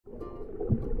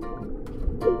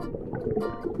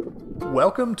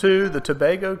Welcome to the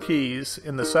Tobago Cays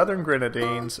in the southern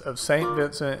Grenadines of St.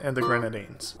 Vincent and the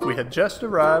Grenadines. We had just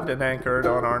arrived and anchored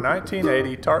on our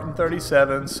 1980 Tartan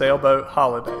 37 sailboat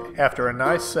holiday after a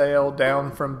nice sail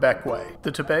down from Beckway.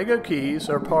 The Tobago Cays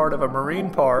are part of a marine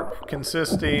park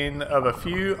consisting of a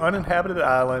few uninhabited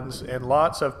islands and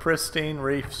lots of pristine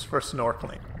reefs for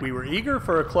snorkeling. We were eager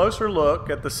for a closer look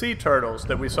at the sea turtles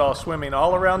that we saw swimming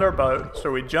all around our boat,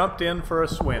 so we jumped in for a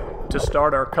swim to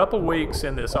start our couple weeks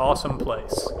in this awesome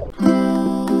place.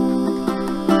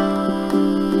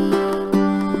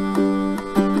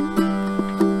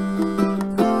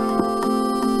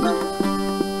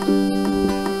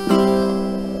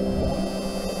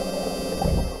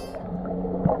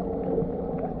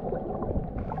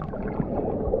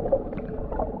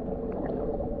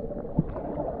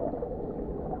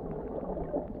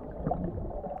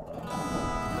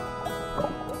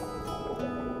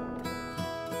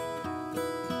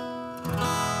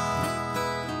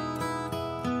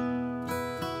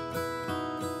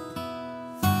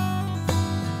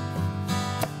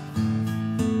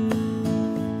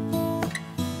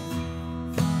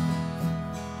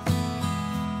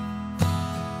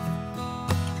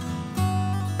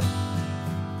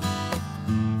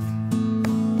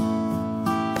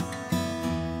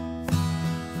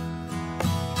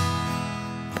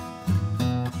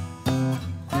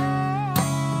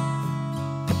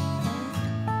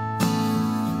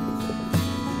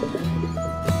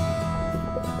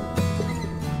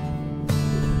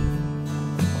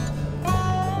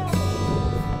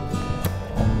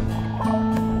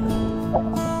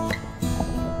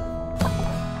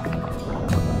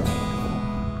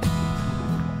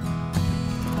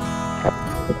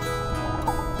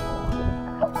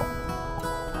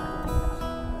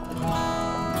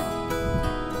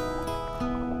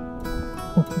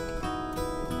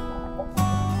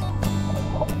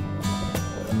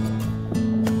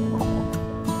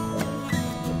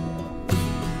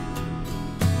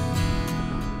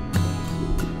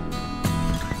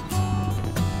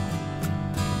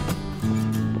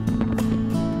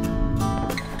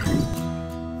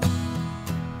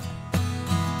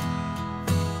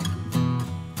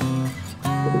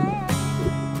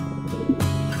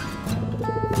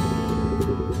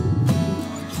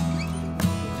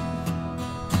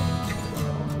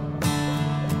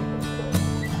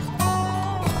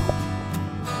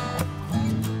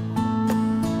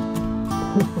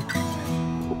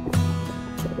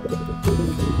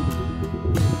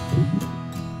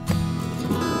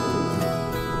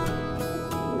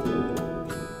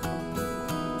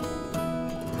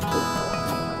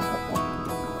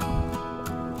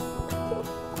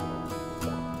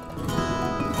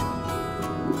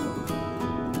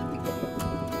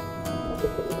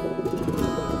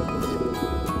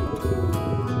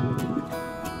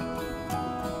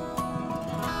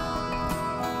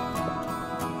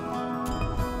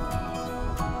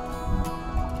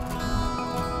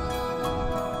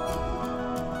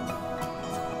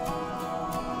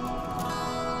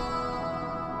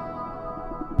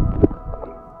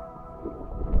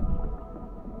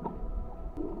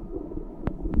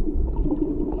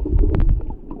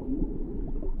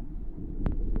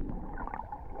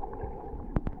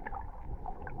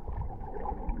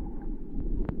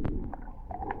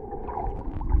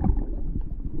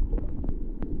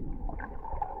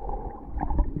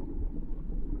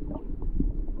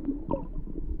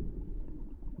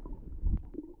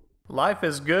 Life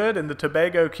is good in the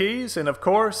Tobago Cays, and of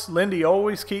course, Lindy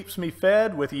always keeps me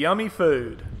fed with yummy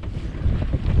food.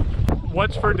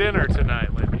 What's for dinner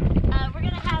tonight, Lindy? We're going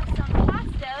to have some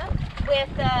pasta with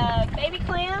baby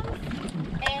clams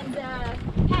and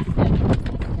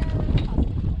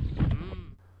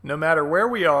No matter where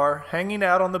we are, hanging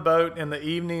out on the boat in the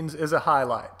evenings is a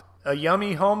highlight. A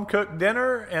yummy home-cooked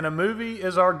dinner and a movie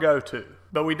is our go-to.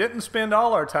 But we didn't spend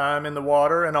all our time in the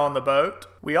water and on the boat.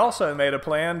 We also made a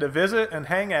plan to visit and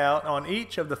hang out on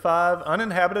each of the 5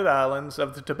 uninhabited islands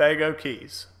of the Tobago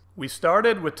Cays. We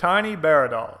started with tiny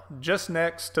Baradal, just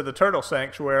next to the turtle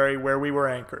sanctuary where we were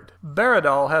anchored.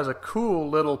 Baradal has a cool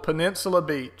little peninsula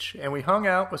beach, and we hung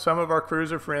out with some of our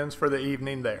cruiser friends for the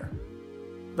evening there.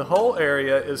 The whole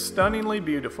area is stunningly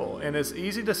beautiful, and it's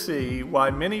easy to see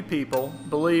why many people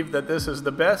believe that this is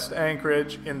the best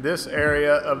anchorage in this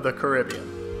area of the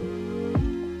Caribbean.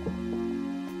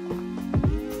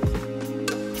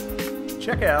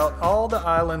 Check out all the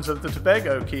islands of the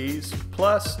Tobago Cays,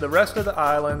 plus the rest of the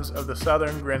islands of the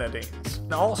southern Grenadines.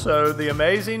 And also the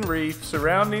amazing reef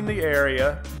surrounding the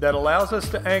area that allows us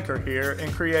to anchor here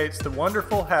and creates the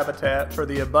wonderful habitat for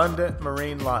the abundant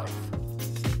marine life.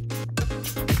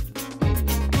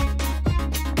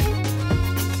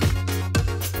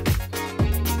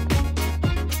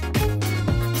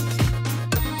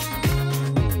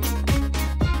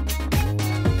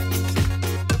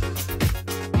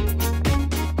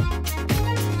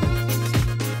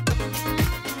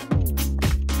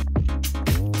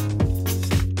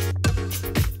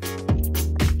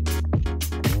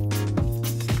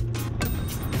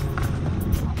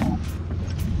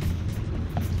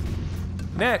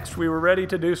 Next, we were ready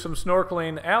to do some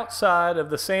snorkeling outside of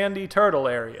the sandy turtle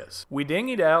areas. We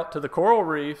dinghied out to the coral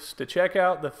reefs to check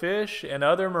out the fish and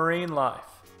other marine life.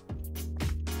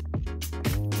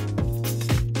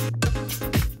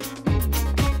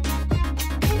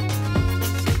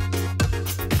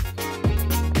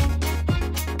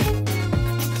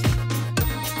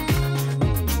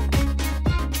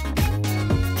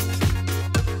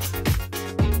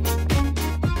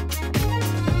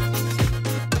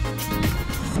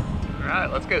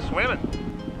 Let's go swimming.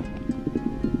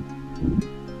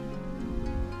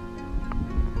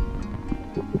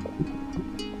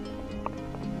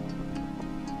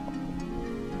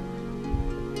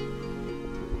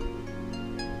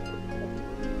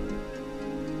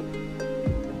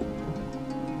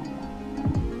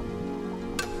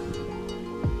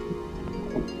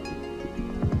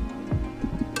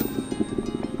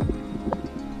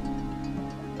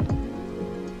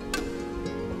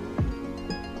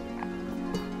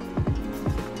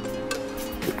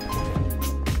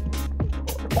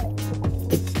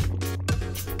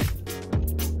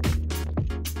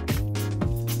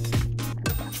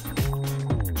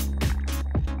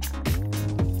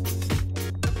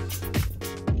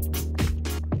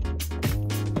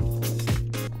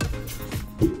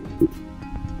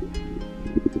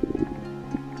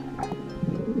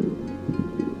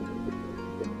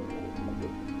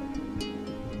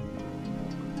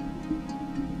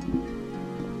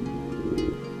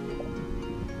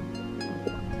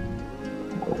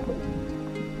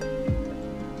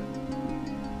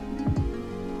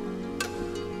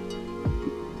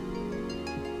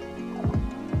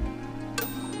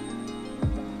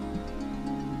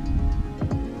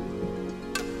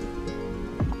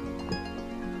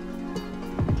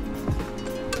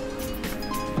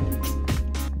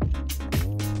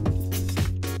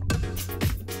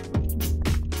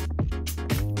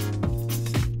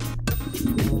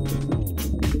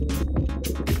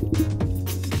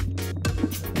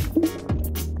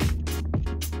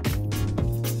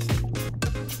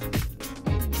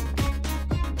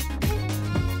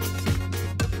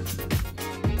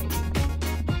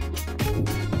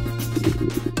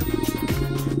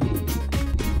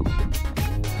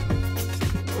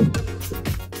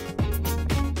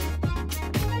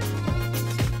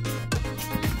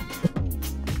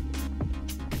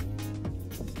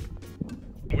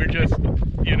 We're just,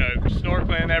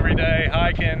 snorkeling every day,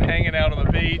 hiking, hanging out on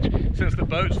the beach. Since the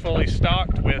boat's fully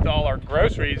stocked with all our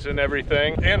groceries and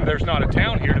everything, and there's not a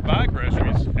town here to buy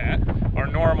groceries at, our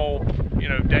normal,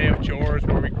 day of chores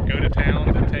where we go to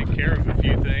town to take care of a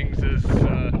few things is,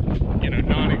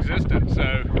 non-existent.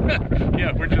 So,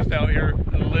 yeah, we're just out here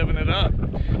living it up.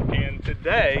 And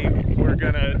today, we're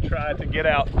gonna try to get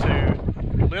out to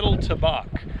Little Tabac,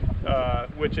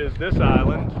 which is this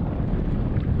island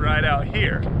right out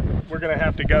here. We're gonna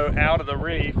have to go out of the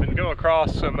reef and go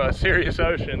across some serious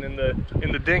ocean in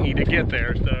the dinghy to get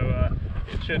there. So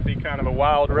it should be kind of a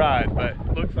wild ride, but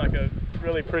looks like a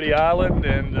really pretty island,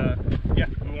 and yeah,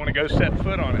 we want to go set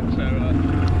foot on it.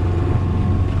 So.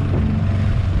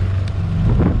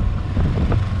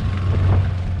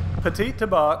 Petit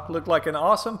Tabac looked like an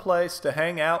awesome place to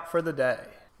hang out for the day.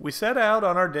 We set out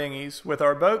on our dinghies with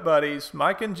our boat buddies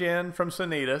Mike and Jen from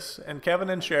Sanitas and Kevin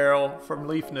and Cheryl from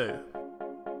Leaf New.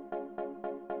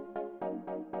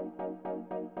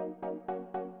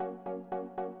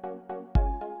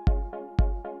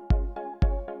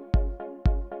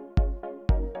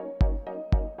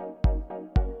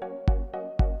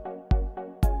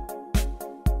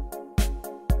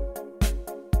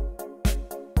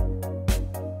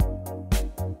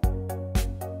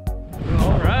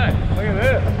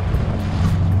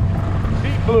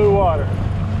 Blue water,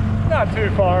 not too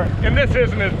far, and this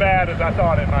isn't as bad as I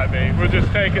thought it might be. We'll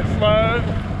just take it slow,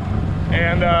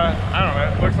 and I don't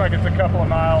know, it looks like it's a couple of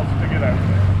miles to get over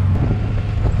there.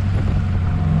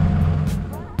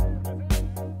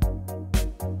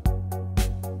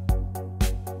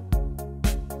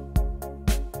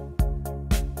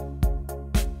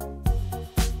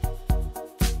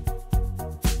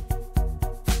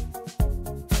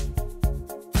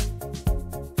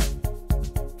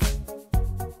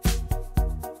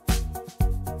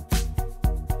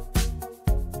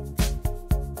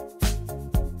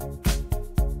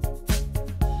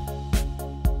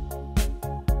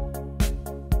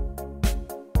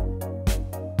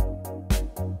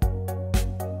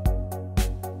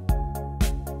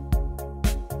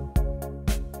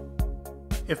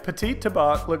 If Petit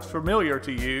Tabac looks familiar to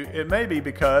you, it may be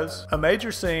because a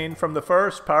major scene from the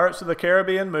first Pirates of the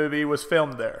Caribbean movie was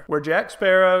filmed there, where Jack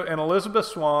Sparrow and Elizabeth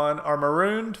Swann are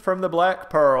marooned from the Black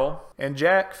Pearl, and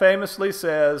Jack famously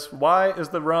says, "Why is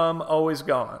the rum always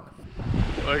gone?"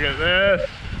 Look at this.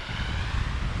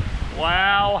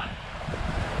 Wow.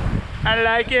 I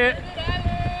like it.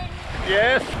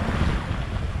 Yes.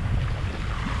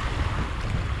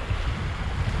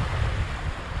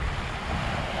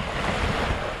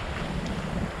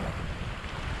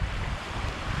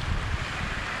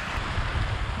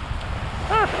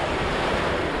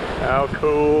 How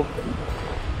cool.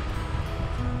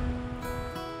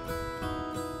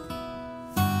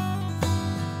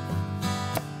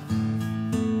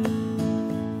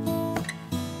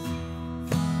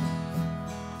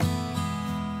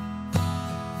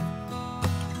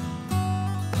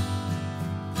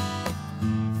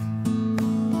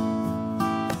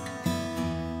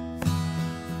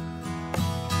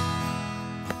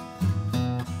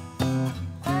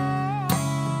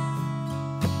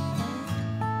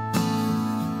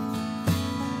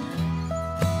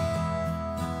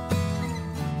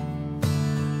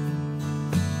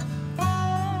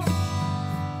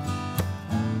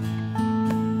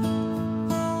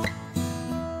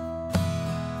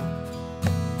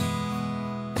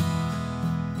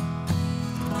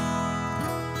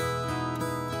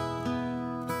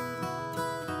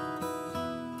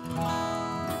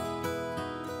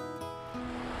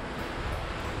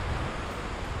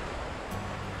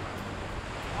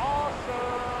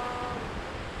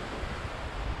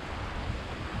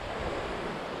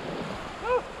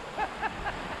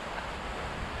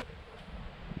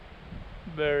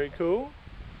 Very cool.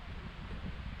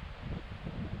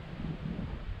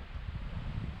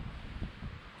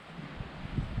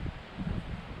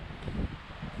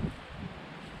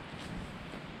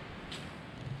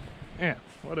 Man,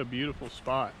 what a beautiful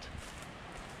spot.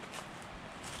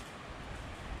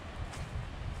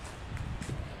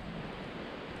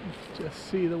 Just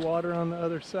see the water on the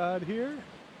other side here.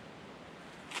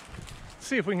 Let's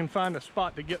see if we can find a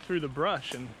spot to get through the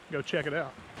brush and go check it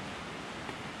out.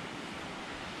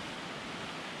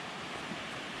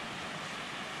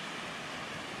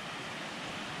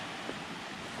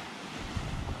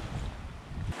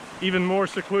 Even more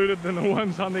secluded than the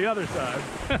ones on the other side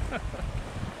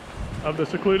of the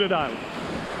secluded island.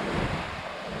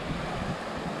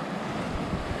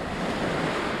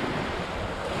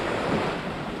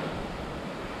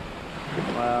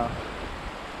 Wow.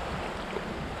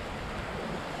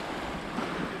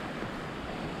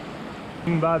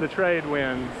 By the trade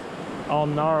winds, all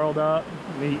gnarled up,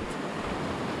 neat.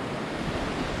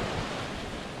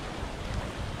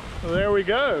 Well, there we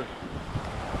go.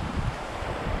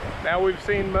 Now we've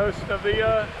seen most of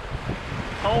the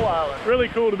whole island. Really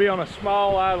cool to be on a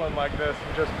small island like this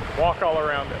and just walk all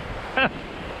around it.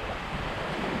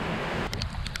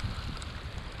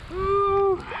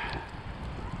 Woo.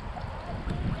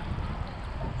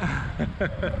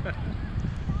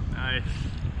 Nice.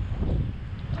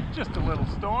 Just a little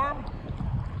storm.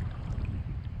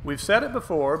 We've said it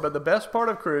before, but the best part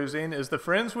of cruising is the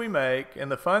friends we make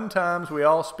and the fun times we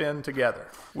all spend together.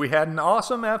 We had an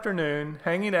awesome afternoon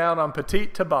hanging out on Petit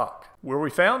Tabac, where we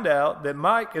found out that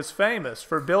Mike is famous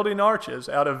for building arches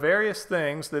out of various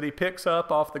things that he picks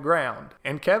up off the ground.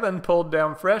 And Kevin pulled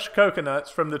down fresh coconuts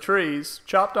from the trees,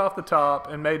 chopped off the top,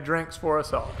 and made drinks for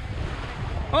us all.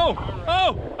 Oh,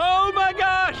 oh, oh my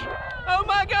gosh! Oh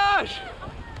my gosh!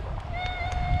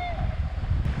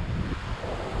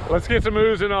 Let's get some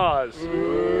oohs and ahs.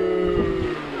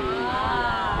 Ooh.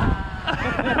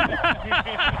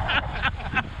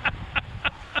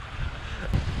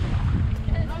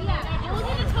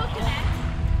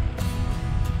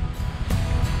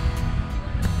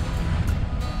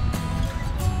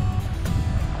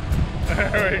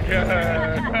 There we go.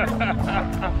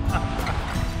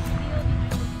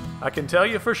 I can tell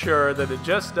you for sure that it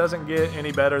just doesn't get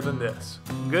any better than this.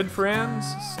 Good friends,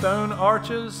 stone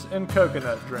arches, and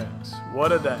coconut drinks.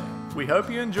 What a day. We hope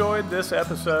you enjoyed this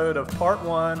episode of part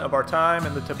 1 of our time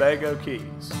in the Tobago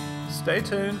Cays. Stay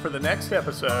tuned for the next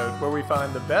episode where we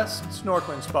find the best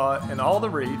snorkeling spot in all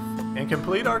the reef and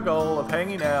complete our goal of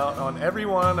hanging out on every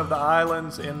one of the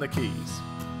islands in the Cays.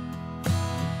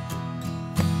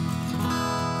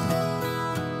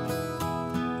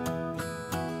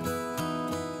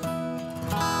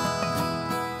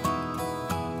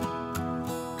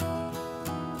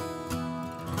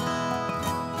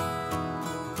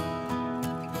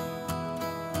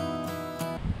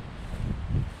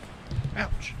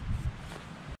 Ouch.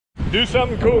 Do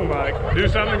something cool, Mike. Do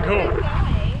something cool.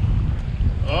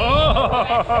 Oh!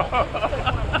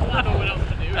 I don't know what else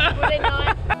to do. Would it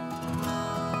not?